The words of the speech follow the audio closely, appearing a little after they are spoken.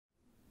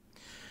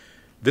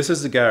This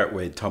is the Garrett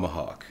Wade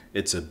Tomahawk.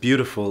 It's a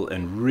beautiful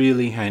and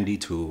really handy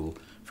tool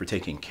for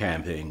taking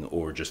camping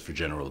or just for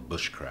general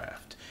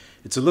bushcraft.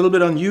 It's a little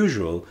bit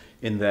unusual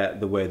in that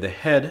the way the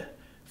head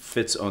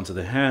fits onto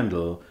the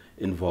handle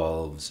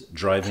involves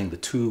driving the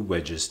two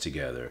wedges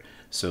together.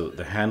 So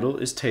the handle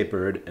is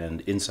tapered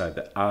and inside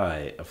the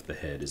eye of the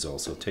head is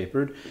also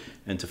tapered.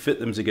 And to fit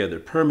them together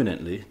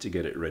permanently to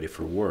get it ready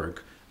for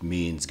work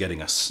means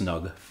getting a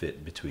snug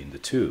fit between the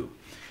two.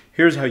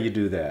 Here's how you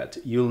do that.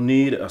 You'll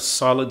need a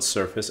solid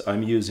surface.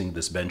 I'm using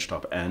this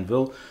benchtop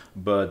anvil,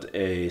 but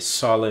a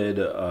solid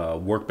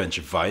workbench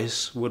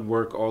vise would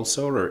work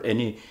also, or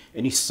any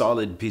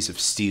solid piece of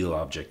steel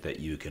object that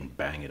you can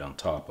bang it on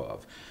top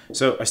of.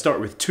 So I start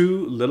with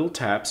two little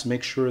taps.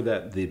 Make sure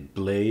that the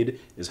blade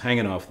is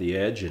hanging off the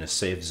edge in a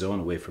safe zone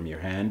away from your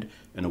hand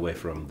and away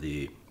from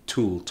the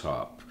tool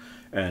top.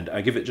 And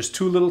I give it just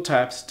two little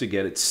taps to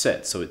get it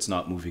set so it's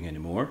not moving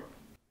anymore.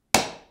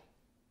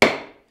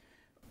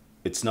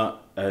 It's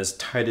not as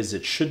tight as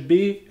it should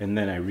be, and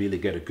then I really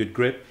get a good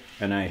grip,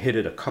 and I hit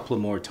it a couple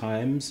more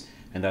times,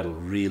 and that'll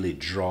really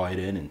draw it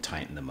in and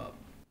tighten them up.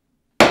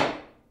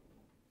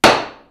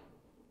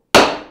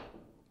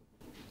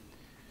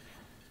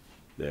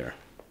 There.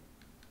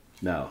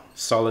 Now,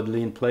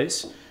 solidly in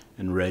place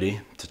and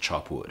ready to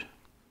chop wood.